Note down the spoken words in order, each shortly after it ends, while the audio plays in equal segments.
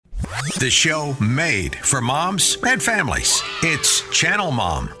The show made for moms and families. It's Channel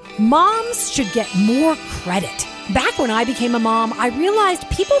Mom. Moms should get more credit. Back when I became a mom, I realized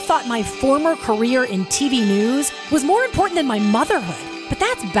people thought my former career in TV news was more important than my motherhood. But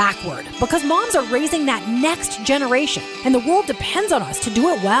that's backward, because moms are raising that next generation, and the world depends on us to do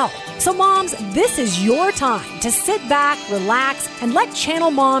it well. So moms, this is your time to sit back, relax, and let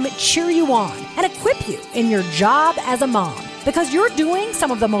Channel Mom cheer you on and equip you in your job as a mom, because you're doing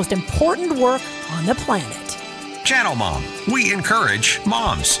some of the most important work on the planet. Channel Mom. We encourage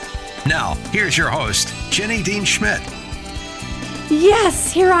moms. Now, here's your host, Jenny Dean Schmidt.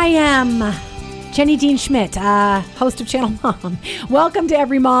 Yes, here I am. Jenny Dean Schmidt, host of Channel Mom. Welcome to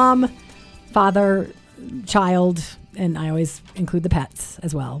every mom, father, child, and I always include the pets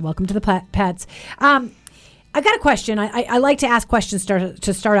as well. Welcome to the pets. I got a question. I like to ask questions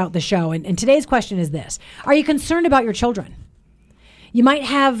to start out the show, and today's question is this. Are you concerned about your children? You might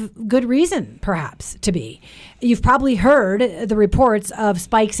have good reason, perhaps, to be. You've probably heard the reports of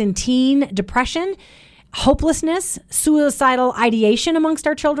spikes in teen depression, hopelessness, suicidal ideation amongst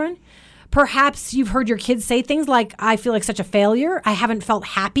our children. Perhaps you've heard your kids say things like, I feel like such a failure, I haven't felt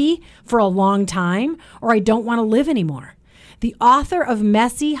happy for a long time, or I don't want to live anymore. The author of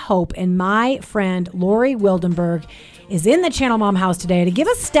Messy Hope and my friend Lori Wildenberg is in the Channel Mom house today to give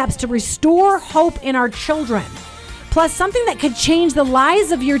us steps to restore hope in our children. Plus something that could change the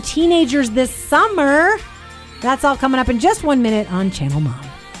lives of your teenagers this summer. That's all coming up in just 1 minute on Channel Mom.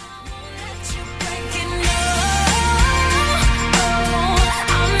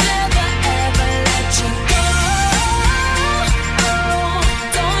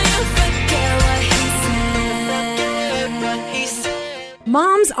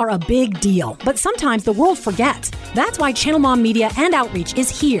 Moms are a big deal, but sometimes the world forgets. That's why Channel Mom Media and Outreach is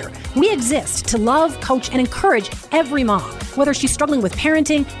here. We exist to love, coach, and encourage every mom, whether she's struggling with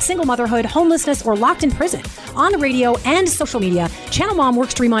parenting, single motherhood, homelessness, or locked in prison. On the radio and social media, Channel Mom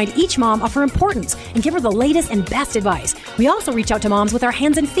works to remind each mom of her importance and give her the latest and best advice. We also reach out to moms with our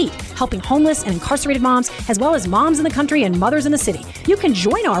hands and feet, helping homeless and incarcerated moms, as well as moms in the country and mothers in the city. You can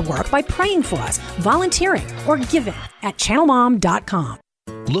join our work by praying for us, volunteering, or giving at channelmom.com.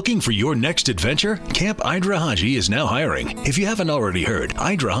 Looking for your next adventure? Camp Idrahaji is now hiring. If you haven't already heard,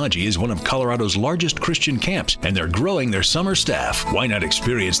 Idrahaji is one of Colorado's largest Christian camps, and they're growing their summer staff. Why not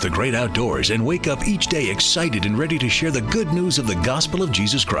experience the great outdoors and wake up each day excited and ready to share the good news of the gospel of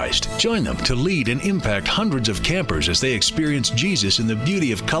Jesus Christ? Join them to lead and impact hundreds of campers as they experience Jesus in the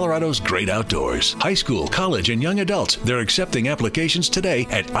beauty of Colorado's great outdoors. High school, college, and young adults, they're accepting applications today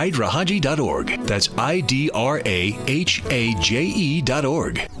at idrahaji.org. That's idrahaje.org.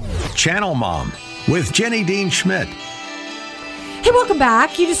 Channel Mom with Jenny Dean Schmidt. Hey, welcome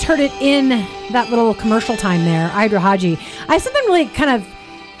back. You just heard it in that little commercial time there, Idrahaji. I have something really kind of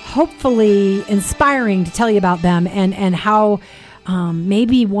hopefully inspiring to tell you about them and how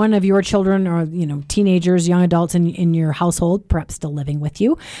maybe one of your children or, teenagers, young adults in your household, perhaps still living with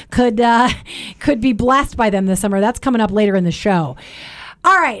you, could be blessed by them this summer. That's coming up later in the show.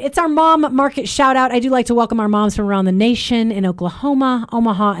 All right, it's our mom market shout out. I do like to welcome our moms from around the nation in Oklahoma,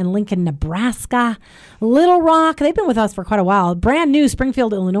 Omaha, and Lincoln, Nebraska. Little Rock, they've been with us for quite a while. Brand new,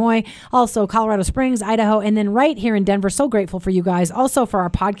 Springfield, Illinois. Also Colorado Springs, Idaho, and then right here in Denver. So grateful for you guys. Also for our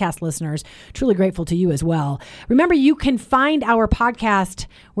podcast listeners, truly grateful to you as well. Remember, you can find our podcast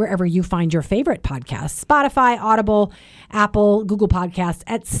wherever you find your favorite podcasts. Spotify, Audible, Apple, Google Podcasts,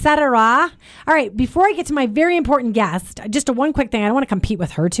 etc. All right, before I get to my very important guest, just one quick thing. I don't want to compete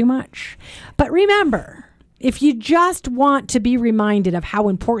with her too much. But remember, if you just want to be reminded of how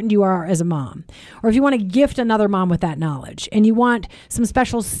important you are as a mom, or if you want to gift another mom with that knowledge, and you want some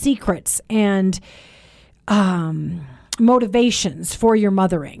special secrets and motivations for your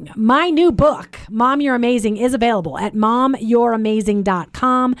mothering, my new book, Mom You're Amazing, is available at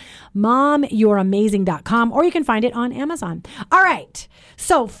mommyou'reamazing.com, mommyou'reamazing.com, or you can find it on Amazon. All right,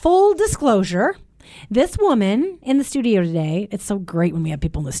 so full disclosure, this woman in the studio today, it's so great when we have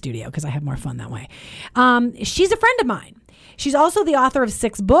people in the studio because I have more fun that way. She's a friend of mine. She's also the author of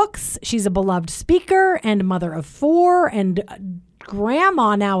 6 books. She's a beloved speaker and mother of 4 and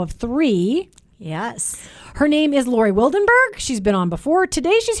grandma now of 3. Yes. Her name is Lori Wildenberg. She's been on before.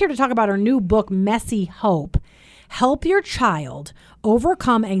 Today she's here to talk about her new book, Messy Hope. Help your child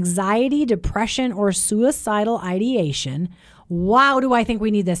overcome anxiety, depression, or suicidal ideation. Wow, do I think we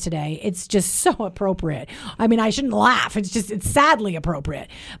need this today. It's just so appropriate. I mean, I shouldn't laugh. It's sadly appropriate.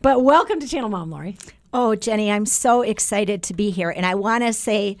 But welcome to Channel Mom, Lori. Oh, Jenny, I'm so excited to be here. And I want to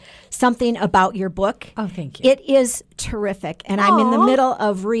say something about your book. Oh, thank you. It is terrific. And I'm in the middle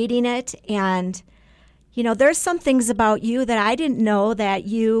of reading it. And there's some things about you that I didn't know that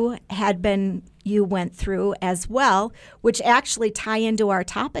you went through as well, which actually tie into our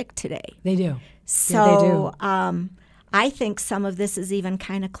topic today. They do. So yeah, they do. I think some of this is even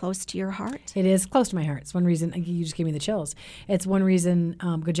kind of close to your heart. It is close to my heart. It's one reason, you just gave me the chills. It's one reason,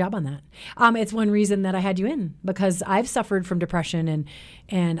 good job on that. It's one reason that I had you in, because I've suffered from depression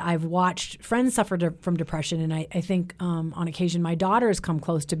and I've watched friends suffer from depression. And I think on occasion my daughter has come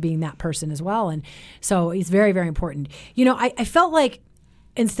close to being that person as well. And so it's very, very important. I felt like,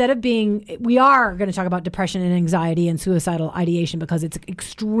 we are going to talk about depression and anxiety and suicidal ideation because it's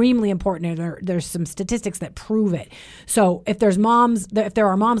extremely important, and there's some statistics that prove it. So if there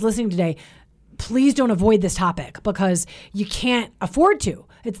are moms listening today, please don't avoid this topic because you can't afford to.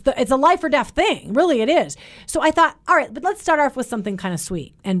 It's a life or death thing, really it is. So I thought, all right, but let's start off with something kind of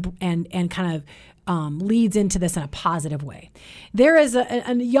sweet and kind of leads into this in a positive way. There is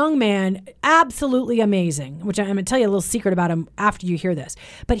a young man, absolutely amazing, which I'm going to tell you a little secret about him after you hear this.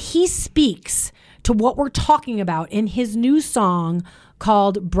 But he speaks to what we're talking about in his new song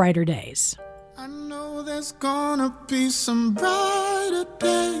called Brighter Days. I know there's gonna be some brighter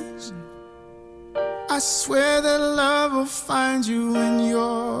days. I swear that love will find you in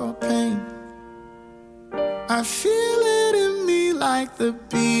your pain. I feel it in me like the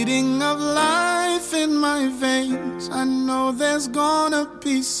beating of life in my veins. I know there's gonna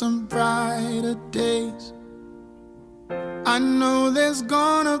be some brighter days. I know there's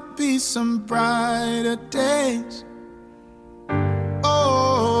gonna be some brighter days.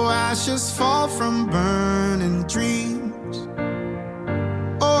 Oh, ashes fall from burning dreams.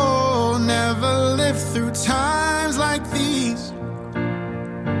 Oh, never live through times like these.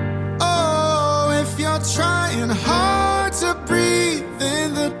 If you're trying hard to breathe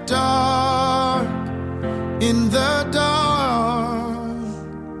in the dark,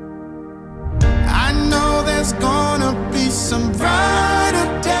 I know there's gonna be some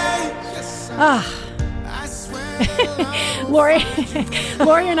brighter days. I swear.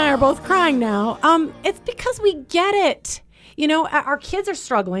 Lori and I are both crying now. It's because we get it. Our kids are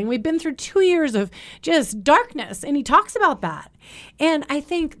struggling. We've been through 2 years of just darkness, and he talks about that. And I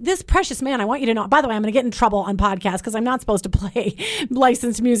think this precious man, I want you to know, by the way, I'm going to get in trouble on podcasts because I'm not supposed to play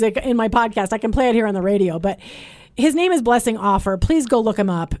licensed music in my podcast. I can play it here on the radio, but his name is Blessing Offor. Please go look him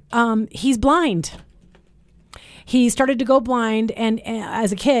up. He's blind. He started to go blind and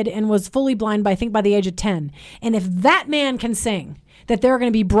as a kid and was fully blind by the age of 10. And if that man can sing that there are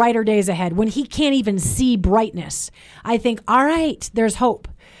going to be brighter days ahead when he can't even see brightness, I think, all right, there's hope.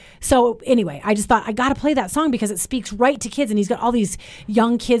 So anyway, I just thought I got to play that song because it speaks right to kids, and he's got all these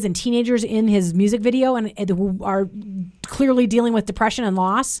young kids and teenagers in his music video and who are clearly dealing with depression and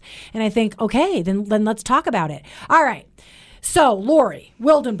loss. And I think, okay, then let's talk about it. All right. So Lori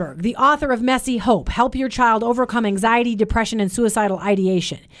Wildenberg, the author of Messy Hope, Help Your Child Overcome Anxiety, Depression, and Suicidal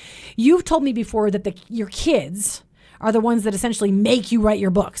Ideation. You've told me before that your kids are the ones that essentially make you write your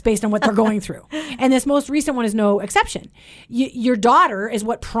books based on what they're going through. And this most recent one is no exception. Your daughter is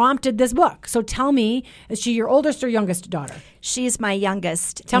what prompted this book. So tell me, is she your oldest or youngest daughter? She's my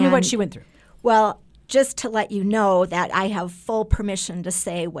youngest. Tell me what she went through. Well, just to let you know that I have full permission to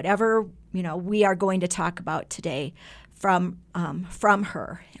say whatever, we are going to talk about today from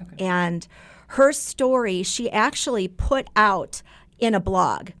her. Okay. And her story, she actually put out in a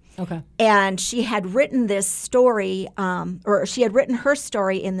blog. Okay. And she had written this story, or she had written her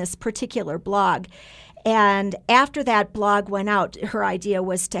story in this particular blog. And after that blog went out, her idea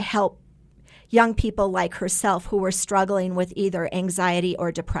was to help young people like herself who were struggling with either anxiety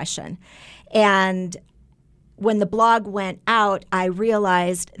or depression. And when the blog went out, I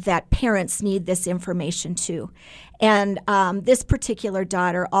realized that parents need this information too. And this particular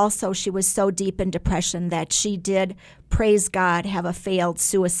daughter also, she was so deep in depression that she did, praise God, have a failed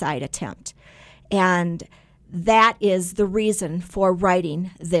suicide attempt. And that is the reason for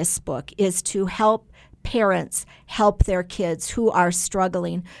writing this book, is to help parents help their kids who are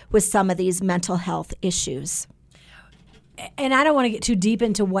struggling with some of these mental health issues. And I don't want to get too deep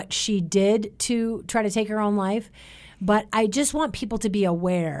into what she did to try to take her own life, but I just want people to be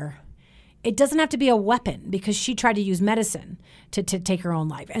aware. It doesn't have to be a weapon, because she tried to use medicine to take her own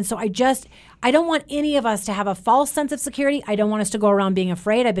life. And so I don't want any of us to have a false sense of security. I don't want us to go around being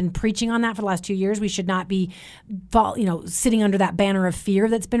afraid. I've been preaching on that for the last 2 years. We should not be, sitting under that banner of fear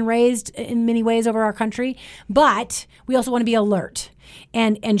that's been raised in many ways over our country. But we also want to be alert.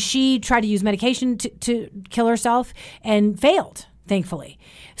 And she tried to use medication to kill herself and failed, thankfully.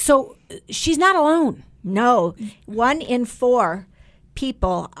 So she's not alone. No. 1 in 4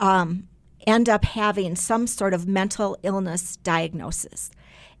 people end up having some sort of mental illness diagnosis.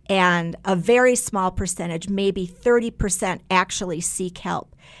 and a very small percentage, maybe 30%, actually seek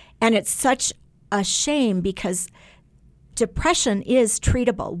help. And it's such a shame because depression is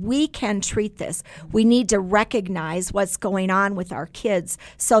treatable. We can treat this. We need to recognize what's going on with our kids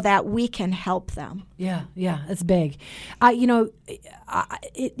so that we can help them. Yeah, it's big. You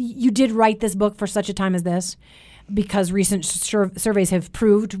did write this book for such a time as this because recent surveys have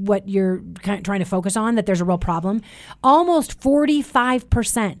proved what you're trying to focus on, that there's a real problem. Almost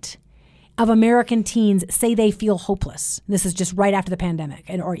 45% of American teens say they feel hopeless. This is just right after the pandemic,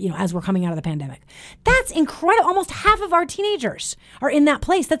 or as we're coming out of the pandemic. That's incredible. Almost half of our teenagers are in that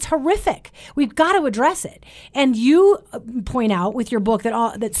place. That's horrific. We've got to address it. And you point out with your book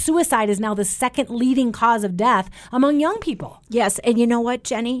that suicide is now the second leading cause of death among young people. Yes, and you know what,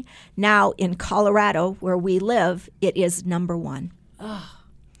 Jenny? Now in Colorado, where we live, it is number one.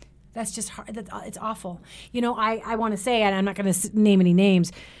 That's just hard. It's awful. I want to say, and I'm not going to name any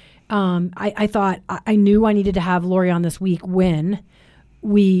names, I thought I knew I needed to have Lori on this week when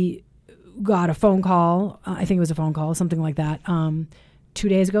we got a phone call. I think it was a phone call, something like that, 3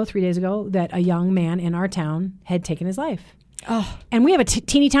 days ago, that a young man in our town had taken his life. Oh. And we have a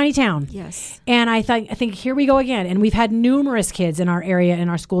teeny tiny town. Yes. And I think here we go again. And we've had numerous kids in our area, in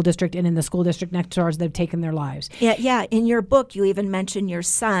our school district, and in the school district next to ours that have taken their lives. Yeah. In your book, you even mention your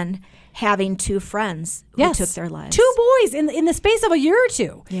son having two friends who took their lives. Two boys in the space of a year or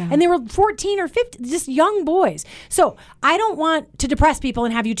two. Yeah. And they were 14 or 15, just young boys. So I don't want to depress people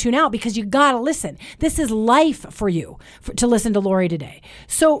and have you tune out because you got to listen. This is life for you to listen to Lori today.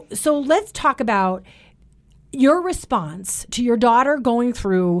 So let's talk about your response to your daughter going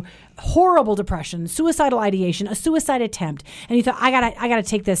through horrible depression, suicidal ideation, a suicide attempt, and you thought, I gotta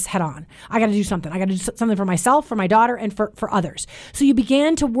take this head on. I gotta do something. I gotta do something for myself, for my daughter, and for others. So you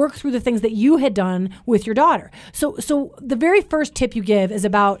began to work through the things that you had done with your daughter. So the very first tip you give is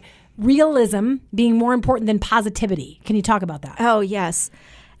about realism being more important than positivity. Can you talk about that? Oh, yes.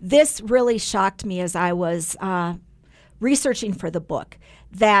 This really shocked me as I was researching for the book,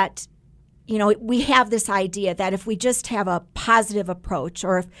 that we have this idea that if we just have a positive approach,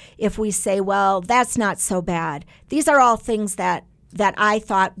 or if we say, well, that's not so bad. These are all things that I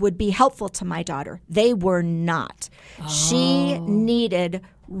thought would be helpful to my daughter. They were not. Oh. She needed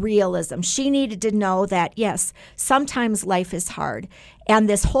realism. She needed to know that, yes, sometimes life is hard. And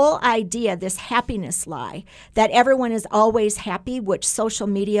this whole idea, this happiness lie, that everyone is always happy, which social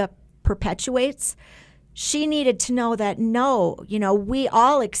media perpetuates, she needed to know that we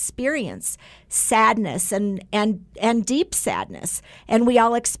all experience sadness and deep sadness, and we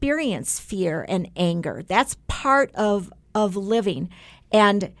all experience fear and anger. That's part of living.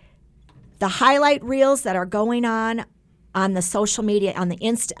 And the highlight reels that are going on the social media, on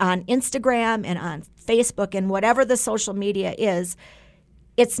Instagram and on Facebook and whatever the social media is,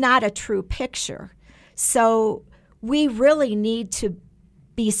 it's not a true picture. So we really need to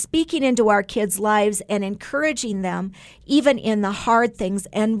be speaking into our kids' lives and encouraging them even in the hard things,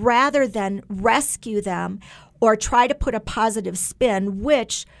 and rather than rescue them or try to put a positive spin,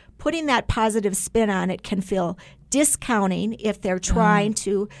 which putting that positive spin on it can feel discounting if they're trying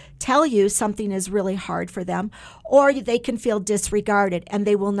to tell you something is really hard for them, or they can feel disregarded and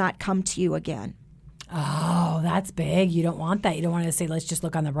they will not come to you again. Oh, that's big. You don't want that. You don't want to say, let's just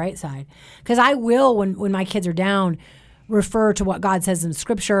look on the bright side. Because I will, when my kids are down, refer to what God says in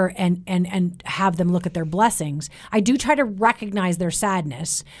Scripture and have them look at their blessings. I do try to recognize their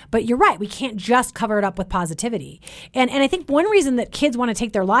sadness, but you're right. We can't just cover it up with positivity. And I think one reason that kids want to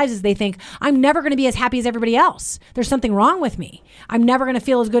take their lives is they think, I'm never going to be as happy as everybody else. There's something wrong with me. I'm never going to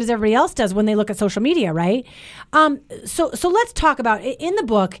feel as good as everybody else does when they look at social media, right? So let's talk about, in the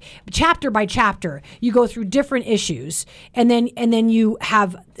book, chapter by chapter, you go through different issues, and then you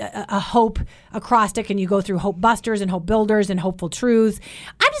have a hope acrostic, and you go through hope busters and hope builders and hopeful truths.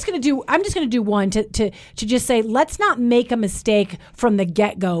 I'm just going to do one to just say, let's not make a mistake from the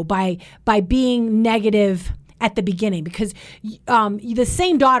get-go by being negative at the beginning, because the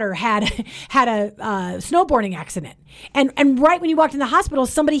same daughter had a snowboarding accident, and right when you walked in the hospital,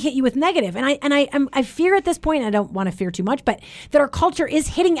 somebody hit you with negative. And I fear at this point, and I don't want to fear too much, but that our culture is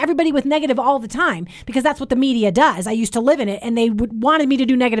hitting everybody with negative all the time, because that's what the media does. I used to live in it, and they wanted me to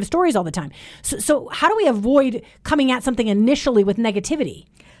do negative stories all the time. So how do we avoid coming at something initially with negativity?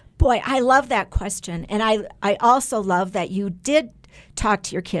 Boy, I love that question, and I also love that you did talk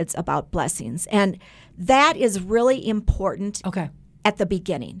to your kids about blessings, and that is really important at the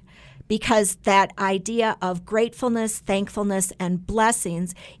beginning, because that idea of gratefulness, thankfulness, and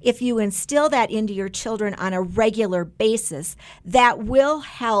blessings, if you instill that into your children on a regular basis, that will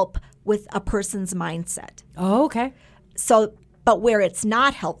help with a person's mindset. Oh, okay. So But where it's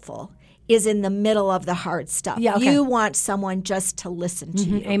not helpful is in the middle of the hard stuff. Yeah, okay. You want someone just to listen to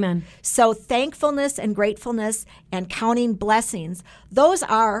you. Amen. So thankfulness and gratefulness and counting blessings, those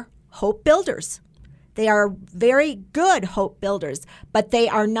are hope builders. They are very good hope builders, but they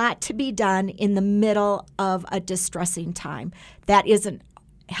are not to be done in the middle of a distressing time. That isn't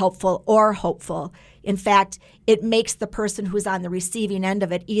helpful or hopeful. In fact, it makes the person who's on the receiving end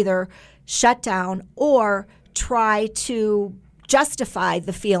of it either shut down or try to justify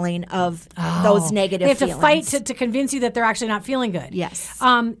the feeling of those negative feelings. They have to fight to convince you that they're actually not feeling good. Yes.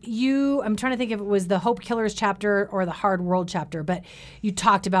 I'm trying to think if it was the Hope Killers chapter or the Hard World chapter, but you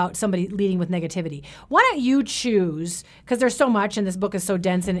talked about somebody leading with negativity. Why don't you choose, because there's so much and this book is so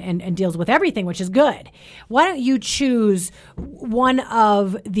dense and deals with everything, which is good. Why don't you choose one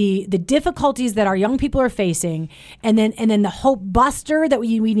of the difficulties that our young people are facing and then the hope buster that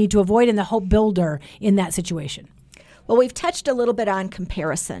we need to avoid and the hope builder in that situation? Well, we've touched a little bit on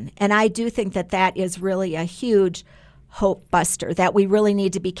comparison, and I do think that that is really a huge hope buster, that we really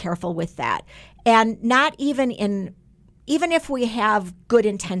need to be careful with that. And not even if we have good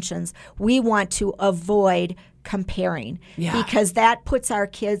intentions, we want to avoid comparing because that puts our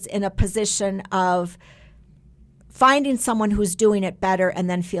kids in a position of finding someone who's doing it better and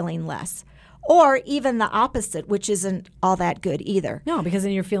then feeling less. Or even the opposite, which isn't all that good either. No, because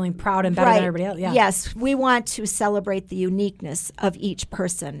then you're feeling proud and better than everybody else. Yeah. Yes, we want to celebrate the uniqueness of each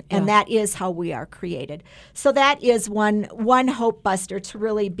person, and that is how we are created. So that is one hope buster to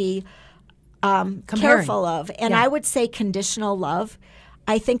really be careful of. And I would say conditional love.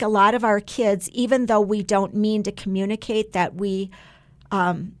 I think a lot of our kids, even though we don't mean to communicate that we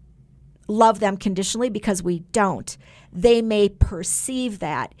love them conditionally because we don't, they may perceive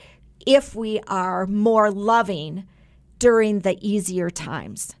that if we are more loving during the easier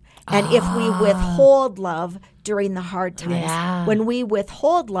times. And if we withhold love during the hard times. When we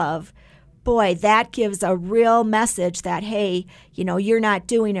withhold love, boy, that gives a real message that, hey, you're not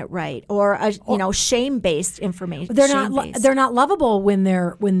doing it right, or shame-based information. They're not lovable when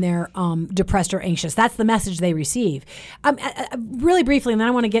they're depressed or anxious. That's the message they receive. Really briefly, and then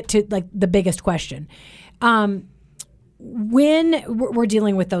I want to get to the biggest question. When we're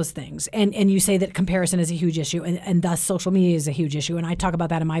dealing with those things, and you say that comparison is a huge issue, and thus social media is a huge issue, and I talk about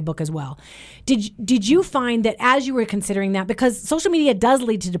that in my book as well. Did you find that as you were considering that, because social media does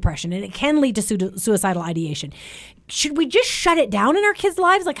lead to depression, and it can lead to suicidal ideation, should we just shut it down in our kids'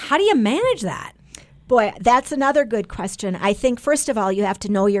 lives? How do you manage that? Boy, that's another good question. I think, first of all, you have to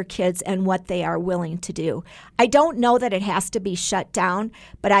know your kids and what they are willing to do. I don't know that it has to be shut down,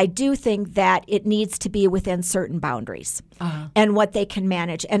 but I do think that it needs to be within certain boundaries and what they can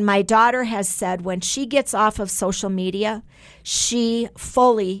manage. And my daughter has said when she gets off of social media, she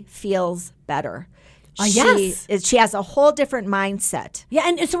fully feels better. She has a whole different mindset. Yeah,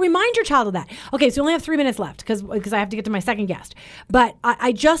 and so remind your child of that. Okay, so we only have 3 minutes left because I have to get to my second guest. But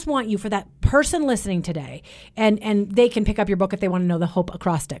I just want you, for that person listening today, and they can pick up your book if they want to know the Hope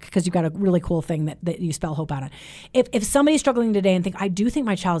Acrostic, because you've got a really cool thing that you spell hope out on. If somebody's struggling today and think, I do think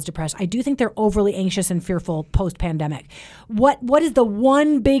my child's depressed, I do think they're overly anxious and fearful post-pandemic, what is the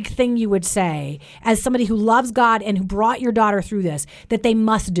one big thing you would say as somebody who loves God and who brought your daughter through this that they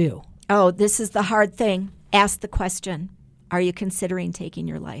must do? Oh, this is the hard thing. Ask the question, are you considering taking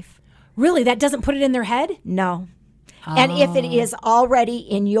your life? Really? That doesn't put it in their head? No. Oh. And if it is already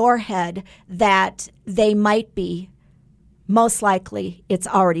in your head that they might be, most likely it's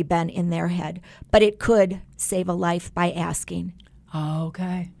already been in their head. But it could save a life by asking.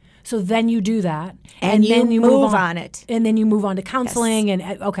 Okay. So then you do that. And then you move on it. And then you move on to counseling.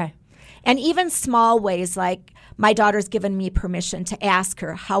 Yes. Okay. And even small ways, like my daughter's given me permission to ask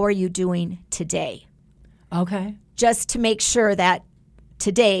her, how are you doing today? Okay. Just to make sure that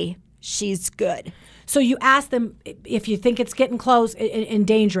today she's good. So you ask them, if you think it's getting close and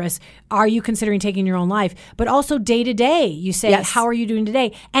dangerous, are you considering taking your own life? But also day to day, you say, how are you doing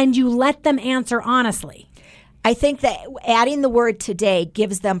today? And you let them answer honestly. I think that adding the word today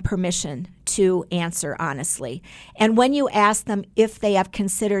gives them permission to answer honestly. And when you ask them if they have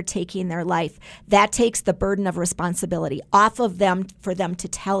considered taking their life, that takes the burden of responsibility off of them for them to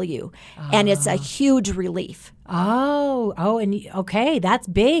tell you. And it's a huge relief. And okay, that's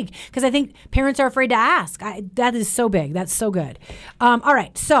big, because I think parents are afraid to ask. That is so big. That's so good. All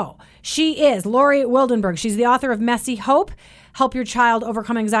right, so she is Lori Wildenberg. She's the author of Messy Hope. Help your child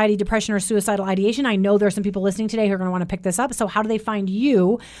overcome anxiety, depression, or suicidal ideation. I know there's some people listening today who are going to want to pick this up. So how do they find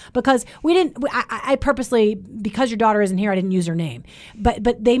you? Because I purposely, because your daughter isn't here, I didn't use her name.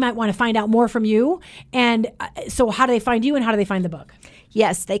 But they might want to find out more from you. And so how do they find you, and how do they find the book?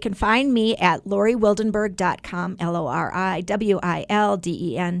 Yes, they can find me at LoriWildenberg.com,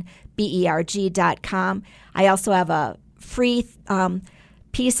 LoriWildenberg.com. I also have a free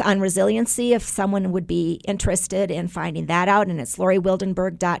piece on resiliency if someone would be interested in finding that out, and it's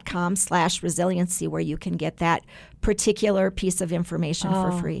LoriWildenberg.com/resiliency where you can get that particular piece of information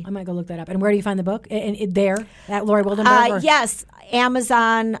for free. I might go look that up. And where do you find the book? There at Lori Wildenberg? Yes,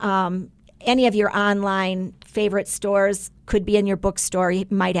 Amazon, any of your online favorite stores, could be in your bookstore. You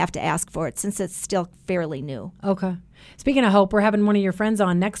might have to ask for it since it's still fairly new. Okay. Speaking of hope, we're having one of your friends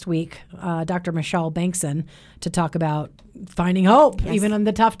on next week, Dr. Michelle Bankson, to talk about finding hope, even on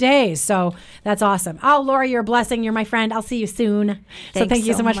the tough days. So that's awesome. Oh, Lori, you're a blessing. You're my friend. I'll see you soon. So thank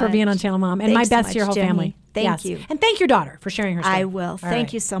you so much for being on Channel Mom. And Thanks my best so to your whole Jenny. family. Thank you. And thank your daughter for sharing her story. I will.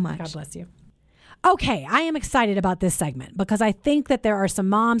 Thank you so much. God bless you. Okay, I am excited about this segment because I think that there are some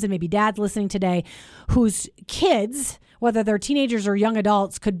moms and maybe dads listening today whose kids, whether they're teenagers or young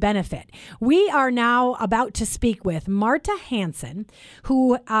adults, could benefit. We are now about to speak with Marta Hansen,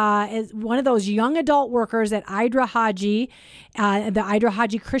 who is one of those young adult workers at Idra Haji, the Idra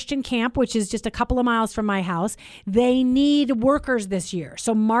Haji Christian Camp, which is just a couple of miles from my house. They need workers this year.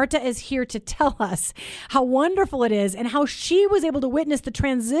 So Marta is here to tell us how wonderful it is and how she was able to witness the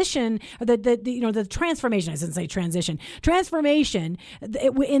transition, or the transformation. I shouldn't say transition, transformation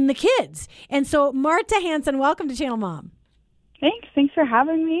in the kids. And so Marta Hansen, welcome to Channel Mom. Thanks for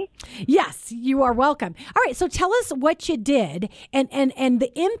having me. Yes, you are welcome. All right, so tell us what you did and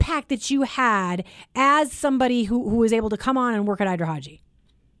the impact that you had as somebody who was able to come on and work at Idra Haji.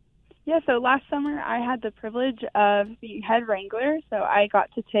 Yeah, so last summer I had the privilege of being head wrangler, so I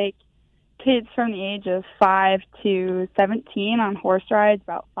got to take kids from the age of 5 to 17 on horse rides,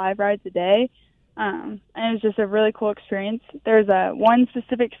 about 5 rides a day. And it was just a really cool experience. There's one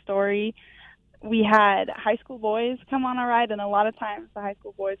specific story. We had high school boys come on a ride, and a lot of times the high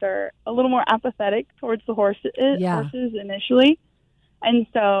school boys are a little more apathetic towards the horses initially. And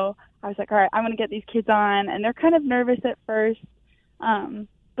so I was like, all right, I'm going to get these kids on, and they're kind of nervous at first.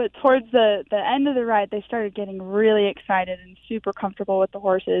 But towards the end of the ride, they started getting really excited and super comfortable with the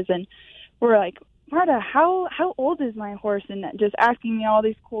horses. And we're like, Marta, how old is my horse? And just asking me all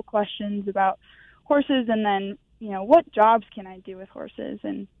these cool questions about horses, and then, what jobs can I do with horses?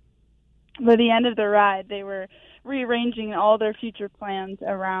 And by the end of the ride, they were rearranging all their future plans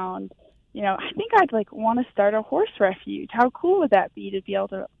around, I think I'd want to start a horse refuge. How cool would that be to be able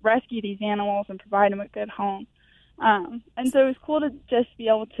to rescue these animals and provide them a good home? And so it was cool to just be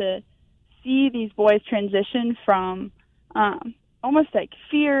able to see these boys transition from almost like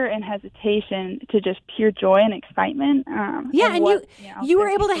fear and hesitation to just pure joy and excitement. You were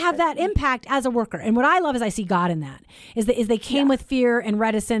able to have that impact as a worker. And what I love is I see God in that. Is they came with fear and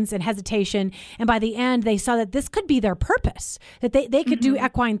reticence and hesitation, and by the end they saw that this could be their purpose, that they could do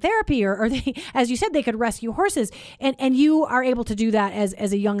equine therapy, or they, as you said, they could rescue horses. And you are able to do that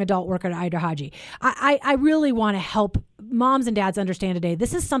as a young adult worker at Idra Haji. I really want to help moms and dads understand today.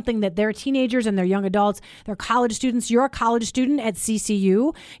 This is something that their teenagers and their young adults, they're college students. You're a college student at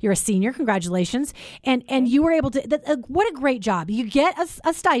CCU. You're a senior. Congratulations. And you were able to, what a great job. You get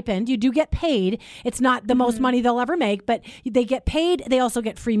a stipend. You do get paid. It's not the most money they'll ever make, but they get paid. They also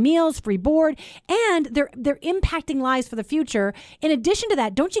get free meals, free board, and they're impacting lives for the future. In addition to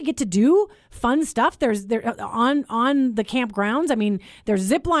that, don't you get to do fun stuff? There's on the campgrounds. I mean, there's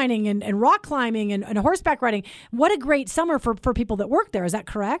zip lining and rock climbing and horseback riding. What a great summer for people that work there. Is that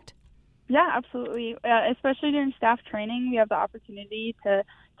correct? Yeah, absolutely. Especially during staff training, we have the opportunity to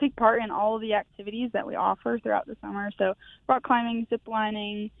take part in all of the activities that we offer throughout the summer. So rock climbing, zip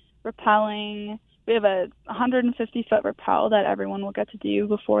lining, rappelling. We have a 150-foot rappel that everyone will get to do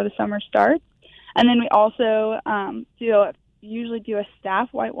before the summer starts. And then we also usually do a staff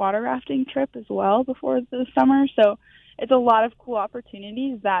whitewater rafting trip as well before the summer. So it's a lot of cool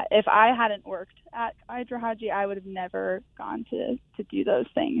opportunities that if I hadn't worked at Idra Haji, I would have never gone to do those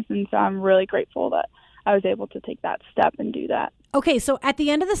things. And so I'm really grateful that I was able to take that step and do that. Okay, so at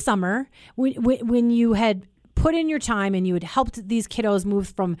the end of the summer, when you had put in your time and you had helped these kiddos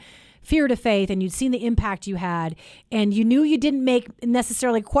move from fear to faith, and you'd seen the impact you had, and you knew you didn't make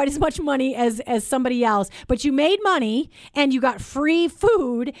necessarily quite as much money as somebody else, but you made money and you got free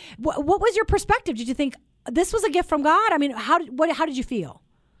food. What was your perspective? Did you think this was a gift from God? I mean, how did you feel?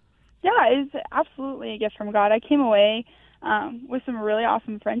 Yeah, it's absolutely a gift from God. I came away with some really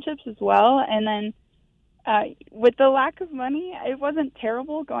awesome friendships as well. And then with the lack of money, it wasn't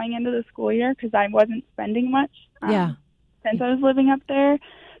terrible going into the school year because I wasn't spending much since I was living up there.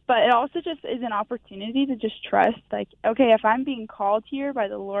 but it also just is an opportunity to just trust, like, okay, if I'm being called here by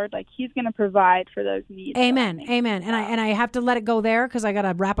the Lord, like, he's going to provide for those needs. Amen. Amen. And I have to let it go there because I got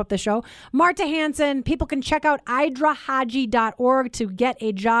to wrap up the show. Marta Hanson, people can check out idrahaji.org to get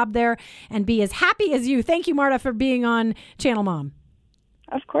a job there and be as happy as you. Thank you, Marta, for being on Channel Mom.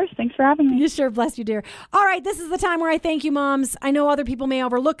 Of course. Thanks for having me. You sure. Bless you, dear. All right. This is the time where I thank you, moms. I know other people may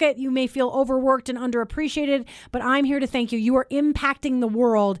overlook it. You may feel overworked and underappreciated, but I'm here to thank you. You are impacting the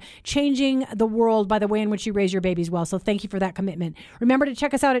world, changing the world by the way in which you raise your babies well. So thank you for that commitment. Remember to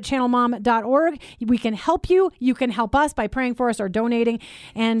check us out at channelmom.org. We can help you. You can help us by praying for us or donating.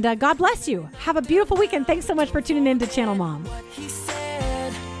 And God bless you. Have a beautiful weekend. Thanks so much for tuning in to Channel Mom. He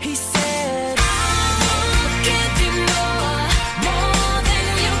said, I'll give you more than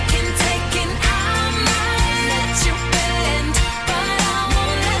you can take, and I might let you bend, but I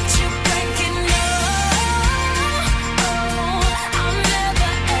won't let you break it. No, I'll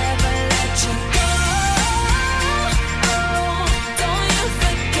never ever let you go. Don't you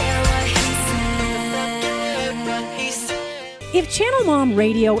forget what he said. If Channel Mom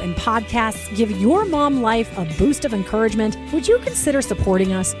Radio and podcasts give your mom life a boost of encouragement, would you consider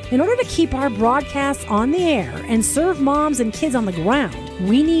supporting us? In order to keep our broadcasts on the air and serve moms and kids on the ground,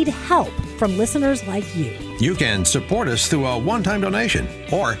 we need help from listeners like you. You can support us through a one-time donation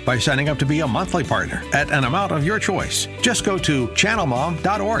or by signing up to be a monthly partner at an amount of your choice. Just go to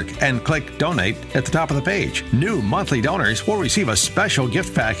channelmom.org and click Donate at the top of the page. New monthly donors will receive a special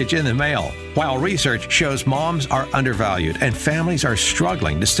gift package in the mail. While research shows moms are undervalued and families are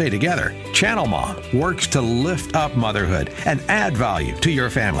struggling to stay together, Channel Mom works to lift up motherhood and add value to your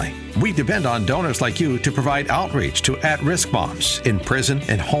family. We depend on donors like you to provide outreach to at-risk moms in prison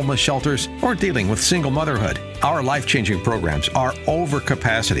and homeless shelters or dealing with single motherhood. Our life-changing programs are over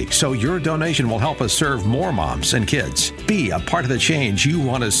capacity, so your donation will help us serve more moms and kids. Be a part of the change you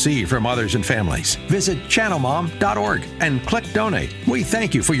want to see for mothers and families. Visit channelmom.org and click Donate. We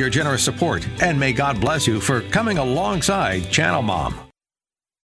thank you for your generous support, and may God bless you for coming alongside Channel Mom.